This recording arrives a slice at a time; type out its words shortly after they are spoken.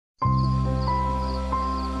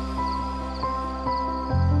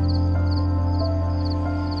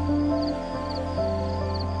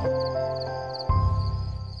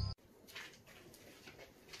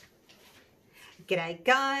G'day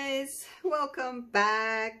guys, welcome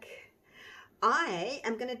back. I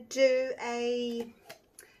am going to do a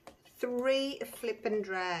 3 flip and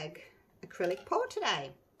drag acrylic pour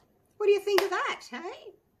today. What do you think of that,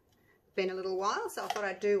 hey? Been a little while, so I thought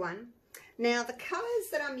I'd do one. Now the colours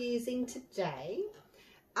that I'm using today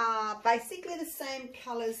are basically the same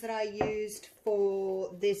colours that I used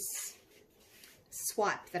for this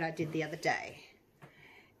swipe that I did the other day.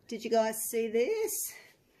 Did you guys see this?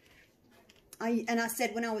 I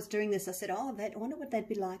said when I was doing this, I said, oh, I wonder what they'd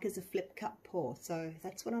be like as a flip cup pour. So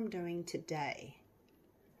that's what I'm doing today.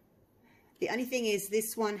 The only thing is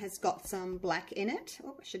this one has got some black in it.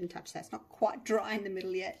 Oh, I shouldn't touch that. It's not quite dry in the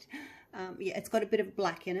middle yet. Yeah, it's got a bit of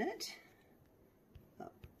black in it.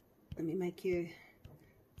 Oh, let me make you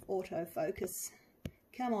autofocus.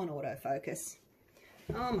 Come on, autofocus.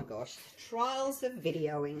 Oh my gosh, trials of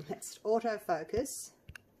videoing. Let's autofocus.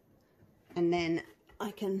 And then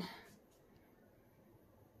I can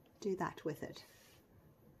do that with it.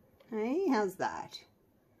 Hey, how's that?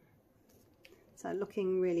 So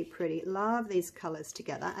looking really pretty. Love these colors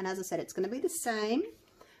together, and as I said, it's going to be the same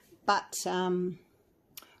but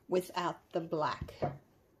without the black.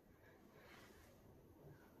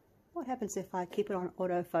 What happens if I keep it on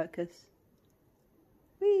autofocus?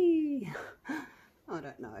 Whee! I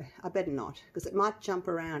don't know, I better not, because it might jump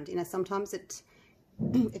around, you know, sometimes it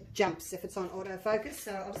jumps if it's on autofocus,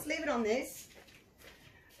 so I'll just leave it on this.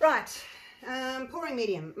 Right, pouring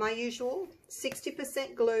medium, my usual,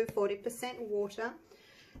 60% glue, 40% water,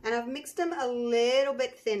 and I've mixed them a little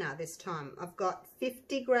bit thinner this time. I've got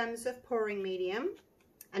 50 grams of pouring medium,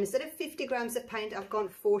 and instead of 50 grams of paint, I've gone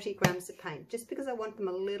 40 grams of paint, just because I want them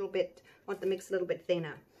a little bit, want the mix a little bit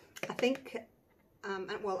thinner. I think,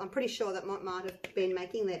 well, I'm pretty sure that Mont Marte have been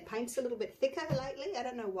making their paints a little bit thicker lately. I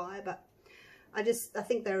don't know why, but I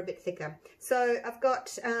think they're a bit thicker. So I've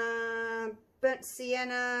got burnt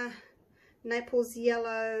sienna, Naples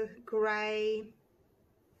yellow, grey,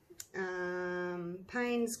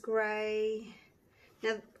 Payne's grey.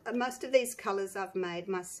 Now most of these colours I've made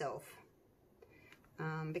myself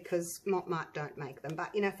because Mont Marte don't make them.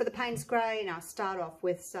 But you know, for the Payne's grey, I start off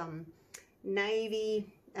with some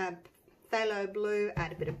navy, phthalo blue,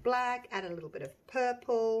 add a bit of black, add a little bit of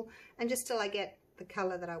purple, and just till I get the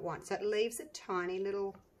colour that I want. So it leaves a tiny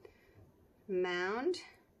little mound.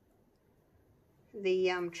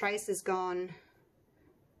 The trace has gone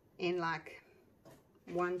in like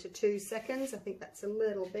 1 to 2 seconds. I think that's a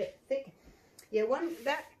little bit thick. Yeah,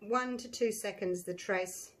 1 to 2 seconds the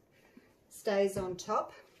trace stays on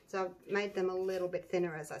top. So I've made them a little bit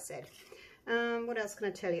thinner, as I said. What else can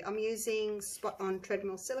I tell you? I'm using Spot On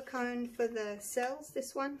Treadmill Silicone for the cells,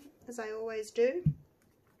 this one, as I always do.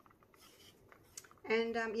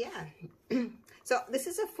 And yeah, so this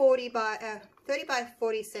is a 30 by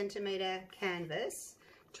 40 centimeter canvas,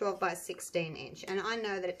 12 by 16 inch, and I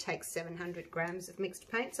know that it takes 700 grams of mixed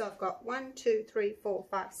paint. So I've got 1, 2, 3, 4,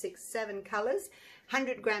 5, 6, 7 colors,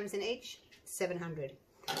 100 grams in each, 700.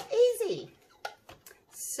 Easy.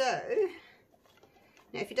 So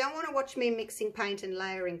now if you don't want to watch me mixing paint and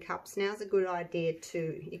layering cups, now's a good idea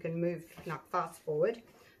to, you can move, like, fast forward.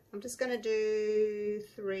 I'm just going to do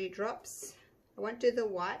 3 drops. I won't do the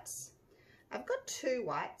whites. I've got 2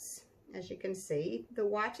 whites, as you can see. The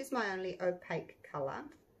white is my only opaque colour.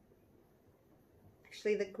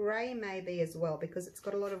 Actually, the grey may be as well, because it's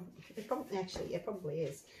got a lot of, it probably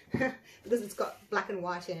is, because it's got black and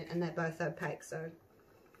white in it, and they're both opaque, so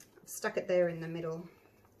I've stuck it there in the middle.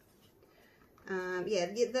 Yeah,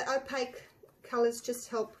 the opaque colours just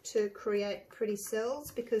help to create pretty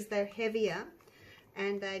cells, because they're heavier,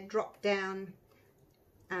 and they drop down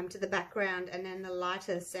to the background, and then the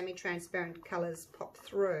lighter semi-transparent colours pop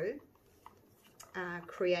through,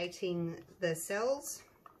 creating the cells.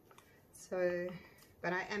 So,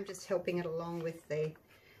 but I am just helping it along with the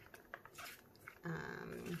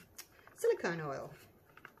silicone oil.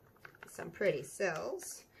 Some pretty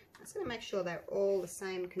cells. I'm just going to make sure they're all the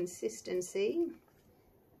same consistency.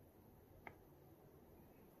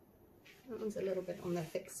 That one's a little bit on the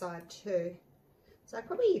thick side too. So I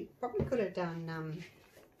probably could have done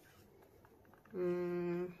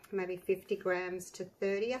maybe 50 grams to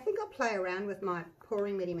 30. I think I'll play around with my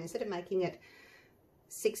pouring medium. Instead of making it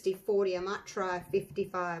 60-40, I might try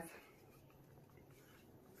 55,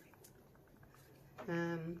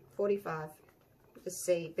 45, just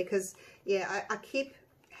see, because yeah, I keep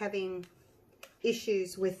having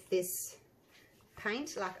issues with this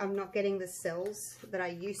paint. Like, I'm not getting the cells that I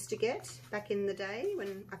used to get back in the day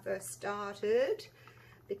when I first started,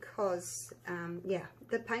 because yeah,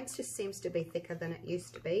 the paint just seems to be thicker than it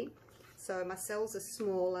used to be. So my cells are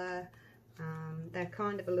smaller, They're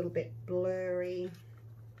kind of a little bit blurry,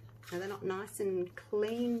 and they're not nice and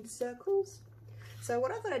clean circles. So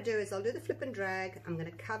what I've got to do is I'll do the flip and drag. I'm going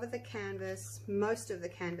to cover the canvas, most of the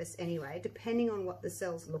canvas anyway, depending on what the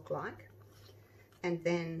cells look like, and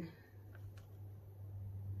then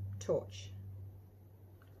torch.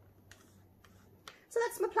 So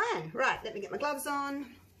that's my plan. Right, let me get my gloves on.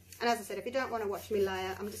 And as I said, if you don't want to watch me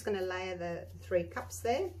layer, I'm just going to layer the 3 cups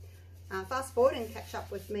there. Fast forward and catch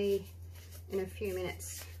up with me in a few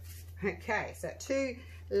minutes. Okay, so 2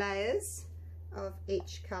 layers of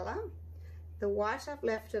each colour. The white I've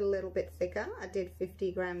left it a little bit thicker. I did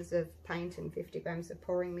 50 grams of paint and 50 grams of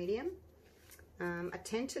pouring medium. I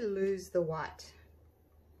tend to lose the white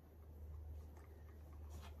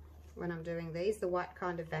when I'm doing these. The white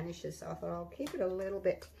kind of vanishes, so I thought I'll keep it a little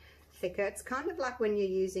bit thicker. It's kind of like when you're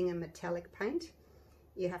using a metallic paint.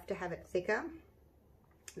 You have to have it thicker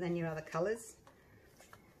than your other colours.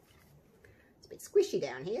 It's a bit squishy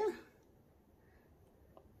down here.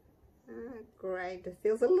 Great, it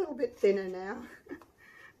feels a little bit thinner now.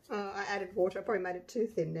 I added water, I probably made it too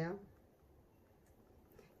thin now.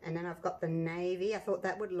 And then I've got the navy. I thought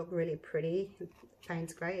that would look really pretty.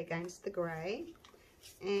 Payne's grey against the grey.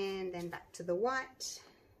 And then back to the white.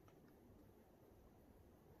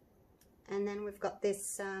 And then we've got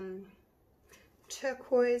this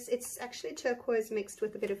turquoise. It's actually turquoise mixed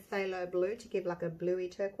with a bit of phthalo blue to give like a bluey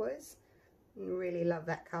turquoise. I really love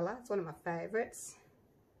that colour. It's one of my favourites.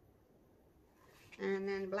 And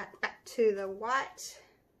then black back to the white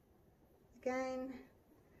again.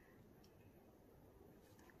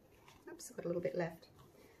 Oops, I've got a little bit left.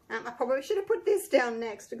 I probably should have put this down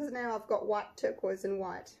next because now I've got white, turquoise and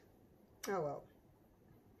white. Oh well.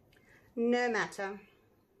 No matter.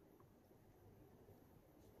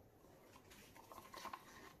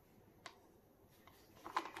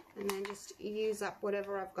 And then just use up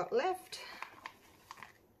whatever I've got left.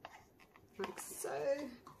 Like so.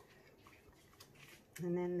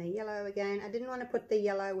 And then the yellow again. I didn't want to put the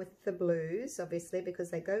yellow with the blues, obviously, because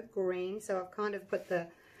they go green. So I've kind of put the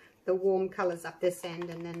warm colours up this end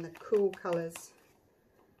and then the cool colours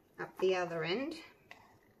up the other end,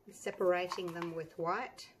 separating them with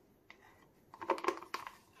white.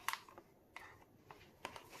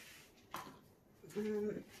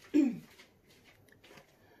 Yep,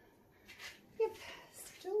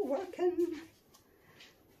 still working.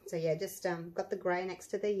 So yeah, just got the grey next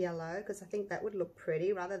to the yellow because I think that would look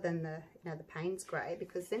pretty rather than the the Payne's grey,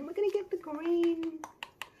 because then we're going to get the green.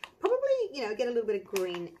 Probably get a little bit of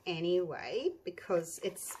green anyway because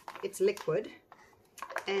it's liquid,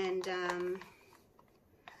 and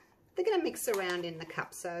they're going to mix around in the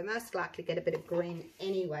cup, so most likely get a bit of green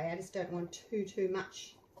anyway. I just don't want too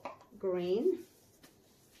much green.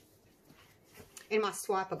 In my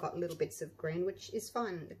swipe I got little bits of green, which is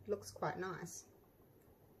fine. It looks quite nice.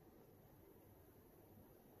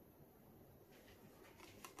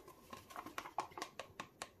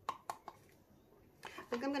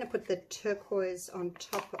 I think I'm going to put the turquoise on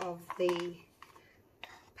top of the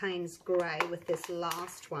Payne's grey with this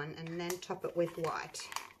last one, and then top it with white,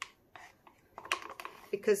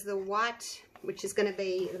 because the white, which is going to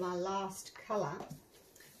be my last colour,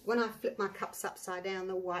 when I flip my cups upside down,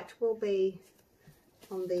 the white will be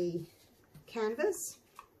on the canvas,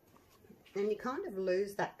 and you kind of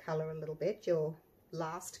lose that colour a little bit, your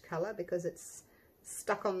last colour, because it's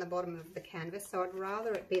stuck on the bottom of the canvas. So I'd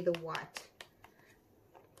rather it be the white,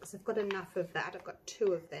 because I've got enough of that. I've got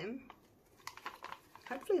 2 of them.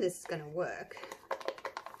 Hopefully this is going to work.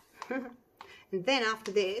 And then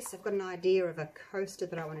after this, I've got an idea of a coaster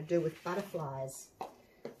that I want to do with butterflies.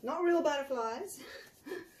 Not real butterflies.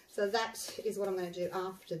 So that is what I'm going to do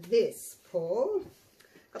after this pour.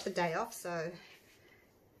 Got the day off, so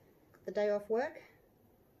the day off work.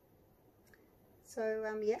 So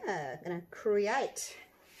yeah, I'm going to create.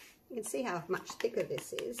 You can see how much thicker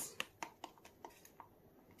this is.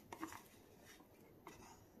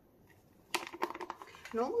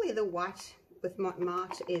 Normally the white with Mont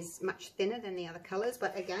Marte is much thinner than the other colours,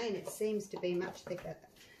 but again it seems to be much thicker.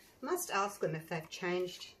 I must ask them if they've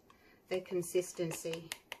changed their consistency.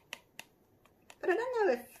 But I don't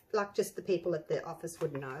know if, like, just the people at the office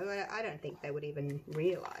would know. I don't think they would even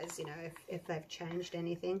realise, if they've changed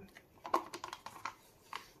anything.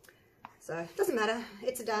 So it doesn't matter,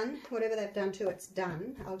 it's done. Whatever they've done to it's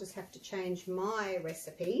done. I'll just have to change my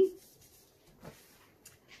recipe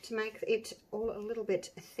to make it all a little bit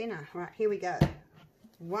thinner. Right, here we go.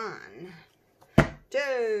 1,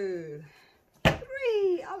 2,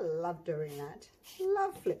 3. I love doing that.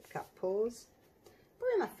 Love flip cup pours.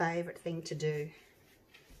 Probably my favourite thing to do.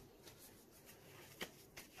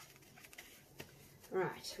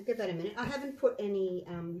 Right, we'll give that a minute. I haven't put any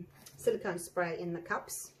silicone spray in the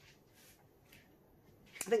cups.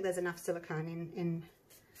 I think there's enough silicone in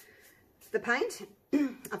the paint.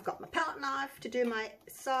 I've got my palette knife to do my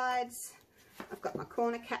sides. I've got my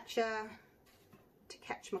corner catcher to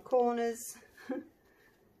catch my corners.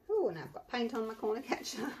 Oh, now I've got paint on my corner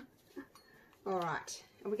catcher. All right,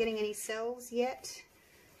 are we getting any cells yet?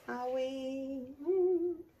 Are we?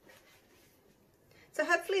 So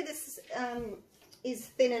hopefully this is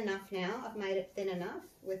thin enough now. I've made it thin enough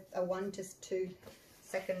with a 1 to 2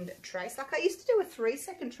 second trace. Like I used to do a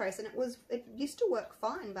 3-second trace, and it used to work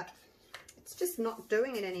fine, but it's just not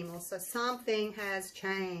doing it anymore. So something has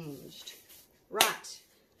changed. Right,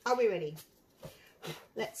 are we ready?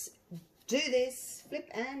 Let's do this. Flip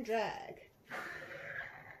and drag.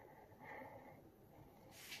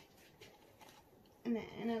 And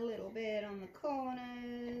then a little bit on the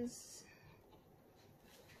corners.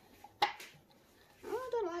 Oh, I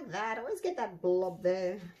don't like that. I always get that blob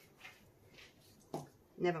there.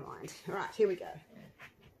 Never mind. All right, here we go.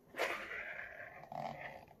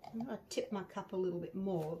 I'm going to tip my cup a little bit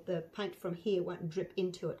more. The paint from here won't drip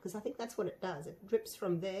into it, because I think that's what it does. It drips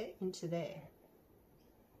from there into there.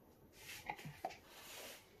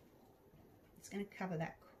 It's going to cover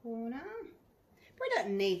that corner. But I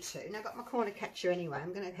don't need to. And I've got my corner catcher anyway.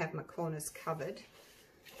 I'm going to have my corners covered.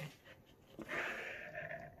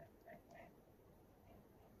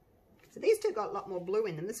 So these two got a lot more blue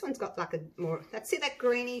in them. This one's got like a more, see that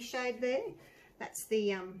greeny shade there? That's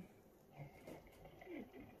the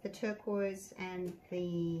turquoise and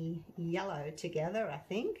the yellow together, I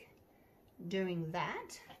think. Doing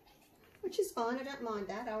that, which is fine. I don't mind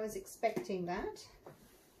that. I was expecting that.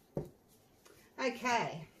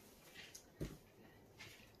 Okay.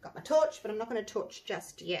 Got my torch, but I'm not going to torch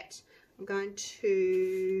just yet. I'm going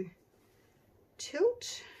to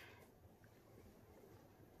tilt.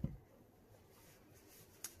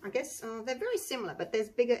 I guess they're very similar, but there's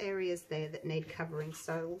bigger areas there that need covering,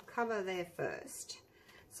 so we'll cover there first.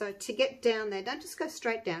 So to get down there, don't just go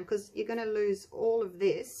straight down, because you're going to lose all of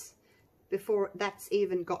this before that's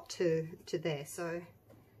even got to there. So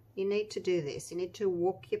you need to do this. You need to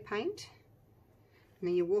walk your paint, and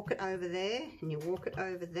then you walk it over there, and you walk it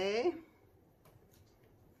over there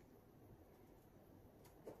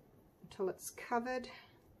until it's covered.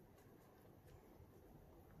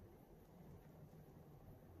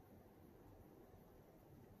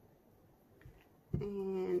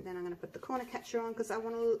 And then I'm going to put the corner catcher on, because I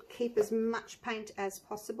want to keep as much paint as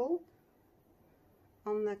possible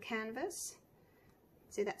on the canvas.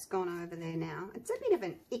 See, that's gone over there now. It's a bit of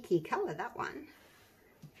an icky colour, that one.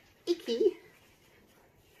 Icky.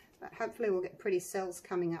 But hopefully we'll get pretty cells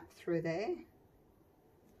coming up through there.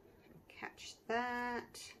 Catch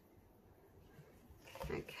that.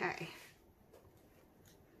 Okay.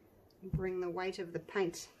 Bring the weight of the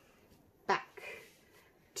paint back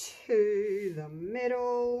to the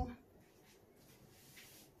middle.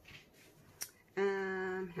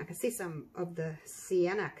 I can see some of the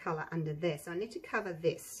sienna colour under there, so I need to cover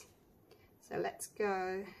this. So let's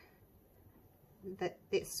go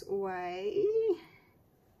this way.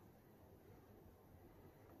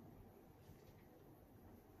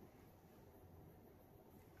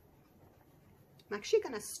 I'm actually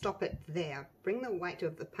going to stop it there. Bring the weight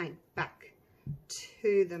of the paint back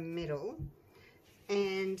to the middle.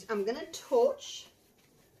 And I'm going to torch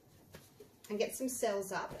and get some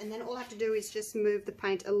cells up, and then all I have to do is just move the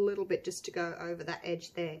paint a little bit just to go over that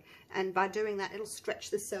edge there, and by doing that it'll stretch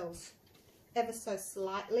the cells ever so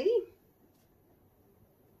slightly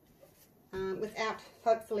without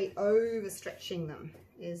hopefully overstretching them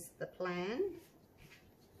is the plan.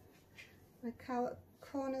 My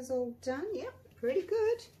corners all done. Yep, pretty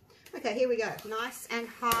good. Okay, here we go. Nice and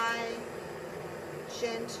high,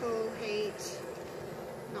 gentle heat.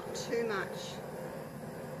 Not too much.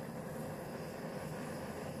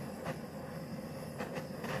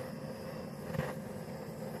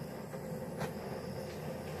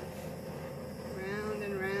 Round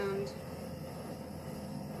and round.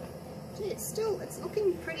 Gee, it's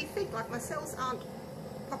looking pretty thick. Like my cells aren't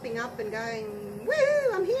popping up and going,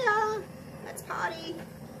 woo, I'm here, let's party.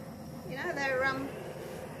 You know, they're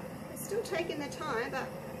still taking their time, but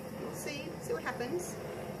we'll see what happens.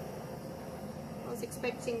 I was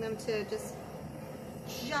expecting them to just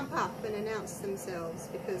jump up and announce themselves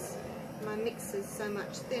because my mix is so much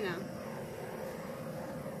thinner.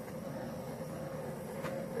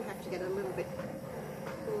 We have to get a little bit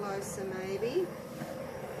closer maybe.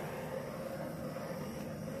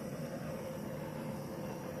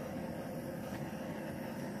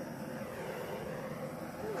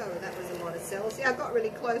 Oh, that was a lot of cells. Yeah, I got really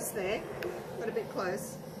close there. Got a bit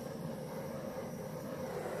close.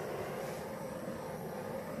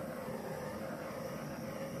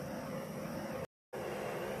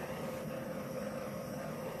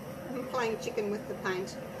 I'm playing chicken with the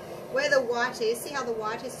paint. Where the white is, see how the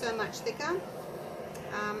white is so much thicker?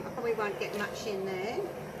 I probably won't get much in there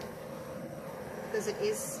because it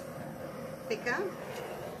is thicker.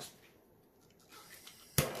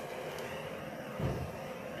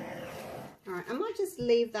 Alright, I might just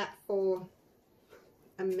leave that for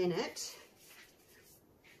a minute.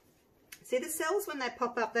 See, the cells when they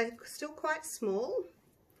pop up, they're still quite small,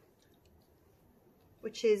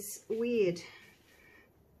 which is weird.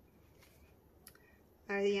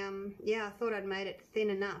 Yeah, I thought I'd made it thin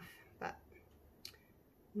enough, but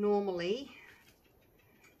normally,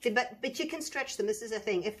 but you can stretch them. This is the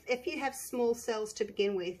thing. If you have small cells to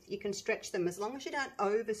begin with, you can stretch them as long as you don't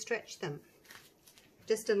overstretch them.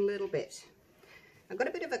 Just a little bit. I've got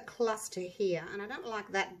a bit of a cluster here, and I don't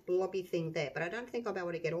like that blobby thing there, but I don't think I'll be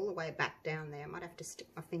able to get all the way back down there. I might have to stick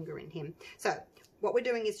my finger in him. So what we're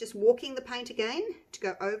doing is just walking the paint again to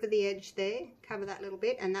go over the edge there, cover that little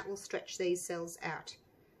bit, and that will stretch these cells out.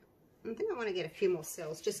 I think I want to get a few more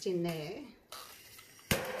cells just in there.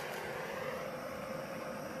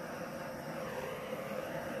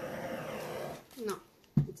 No,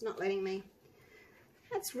 it's not letting me.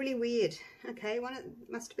 That's really weird. Okay, it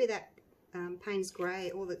must be that Payne's grey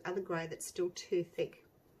or the other grey that's still too thick.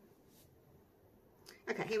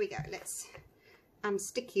 Okay, here we go. Let's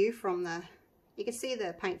unstick you from the, you can see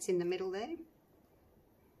the paint's in the middle there.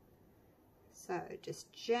 So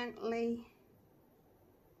just gently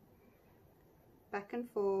back and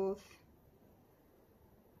forth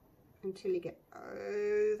until you get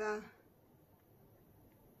over,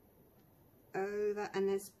 and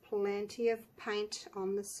there's plenty of paint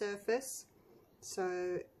on the surface,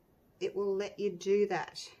 so it will let you do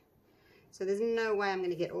that. So there's no way I'm going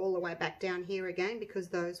to get all the way back down here again because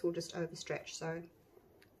those will just overstretch. So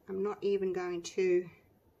I'm not even going to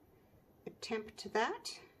attempt that.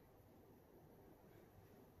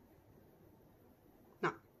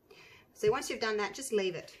 No. So once you've done that, just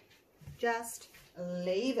leave it. Just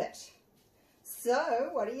leave it. So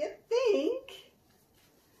what do you think?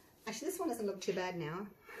 Actually, this one doesn't look too bad now.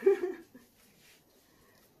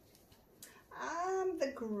 The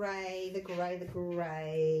grey.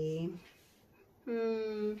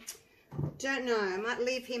 Don't know. I might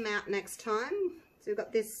leave him out next time. So we've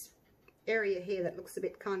got this area here that looks a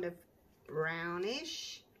bit kind of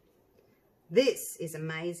brownish. This is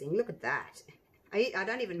amazing. Look at that. I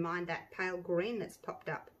don't even mind that pale green that's popped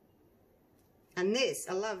up. And this,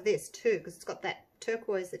 I love this too because it's got that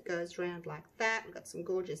turquoise that goes around like that. We've got some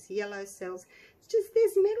gorgeous yellow cells. It's just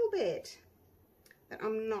this middle bit that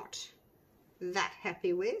I'm not that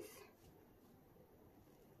happy with.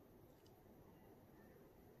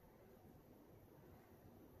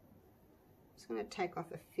 Just going to take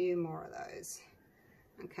off a few more of those.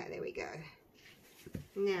 Okay, there we go.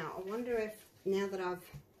 Now, I wonder if, now that I've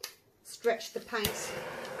stretched the paint,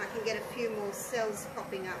 I can get a few more cells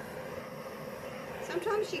popping up.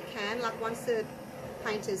 Sometimes you can, like once the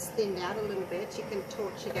paint is thinned out a little bit, you can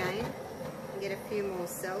torch again and get a few more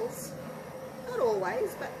cells. Not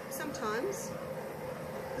always, but sometimes.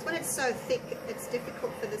 Because when it's so thick, it's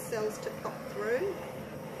difficult for the cells to pop through.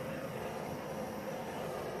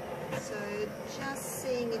 So just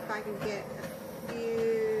seeing if I can get a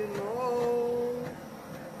few more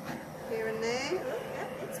here and there. Look, yeah,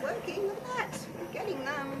 it's working. Look at that. We're getting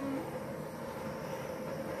them.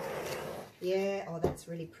 Yeah, oh, that's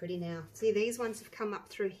really pretty now. See, these ones have come up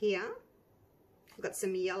through here. We've got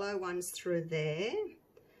some yellow ones through there.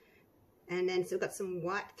 And then so we've got some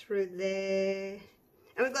white through there.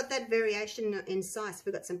 And we've got that variation in size.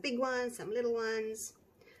 We've got some big ones, some little ones.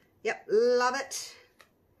 Yep, love it.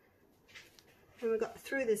 And we've got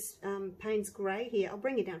through this Payne's grey here. I'll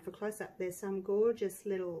bring you down for close-up. There's some gorgeous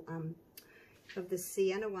little of the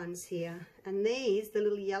sienna ones here. And these, the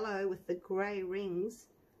little yellow with the grey rings,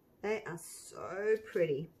 they are so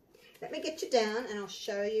pretty. Let me get you down and I'll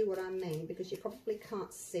show you what I mean because you probably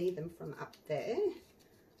can't see them from up there.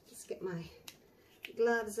 Just get my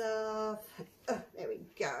gloves off. Oh, there we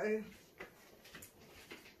go.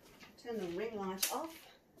 Turn the ring light off.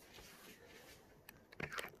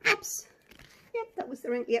 Oops. Yep, that was the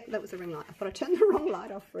ring. Yep, that was the ring light. I thought I turned the wrong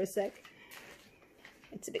light off for a sec.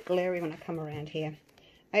 It's a bit glary when I come around here.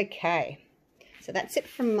 Okay, so that's it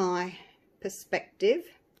from my perspective.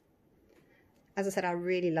 As I said, I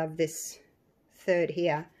really love this third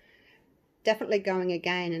here. Definitely going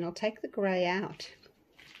again, and I'll take the grey out.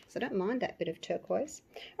 So I don't mind that bit of turquoise.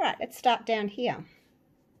 All right, let's start down here.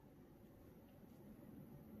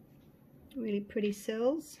 Really pretty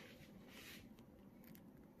cells.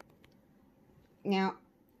 Now,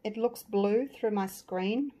 it looks blue through my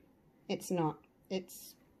screen. It's not.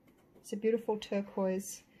 It's a beautiful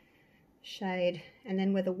turquoise shade, and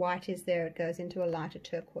then where the white is there, it goes into a lighter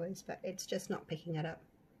turquoise, but it's just not picking it up.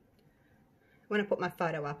 When I put my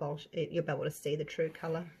photo up, you'll be able to see the true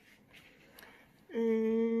colour.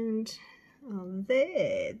 And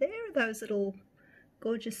there are those little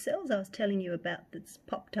gorgeous cells I was telling you about that's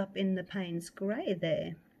popped up in the Payne's Grey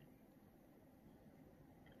there.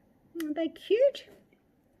 Aren't they cute?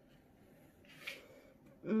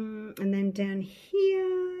 And then down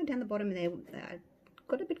here, down the bottom there, I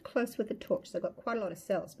got a bit close with the torch, so I got quite a lot of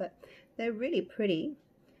cells, but they're really pretty.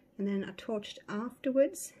 And then I torched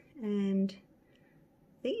afterwards, and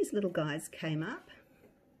these little guys came up.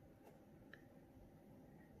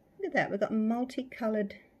 Look at that, we've got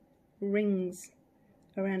multicoloured rings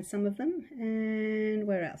around some of them. And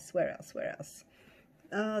where else?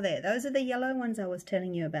 Oh, there, those are the yellow ones I was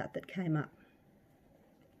telling you about that came up.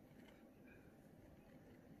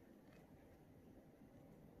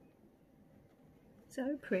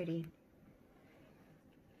 So pretty.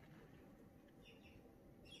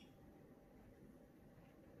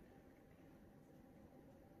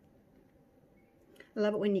 I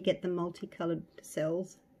love it when you get the multicoloured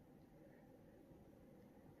cells.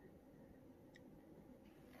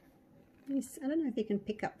 Yes, I don't know if you can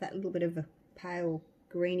pick up that little bit of a pale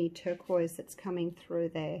greeny turquoise that's coming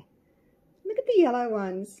through there. Look at the yellow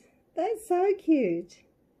ones. They're so cute.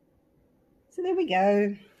 So there we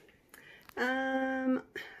go.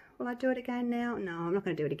 Will I do it again now? No, I'm not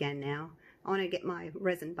going to do it again now. I want to get my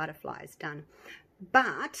resin butterflies done.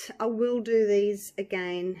 But I will do these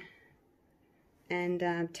again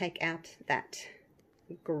and take out that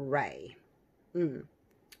grey.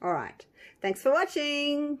 Alright, thanks for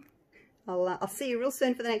watching. I'll see you real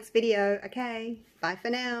soon for the next video. Okay, bye for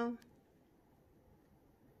now.